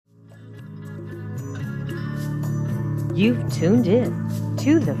You've tuned in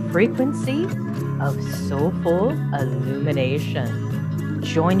to the frequency of soulful illumination.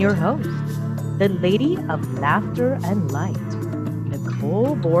 Join your host, the Lady of Laughter and Light,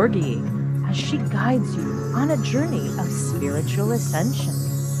 Nicole Borgi, as she guides you on a journey of spiritual ascension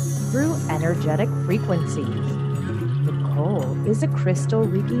through energetic frequencies. Nicole is a crystal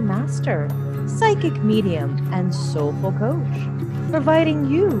Reiki master, psychic medium, and soulful coach, providing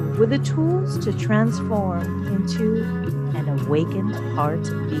you with the tools to transform into an awakened heart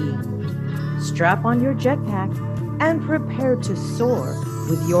being. Strap on your jetpack and prepare to soar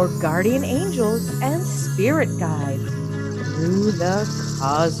with your guardian angels and spirit guides through the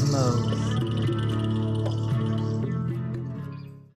cosmos.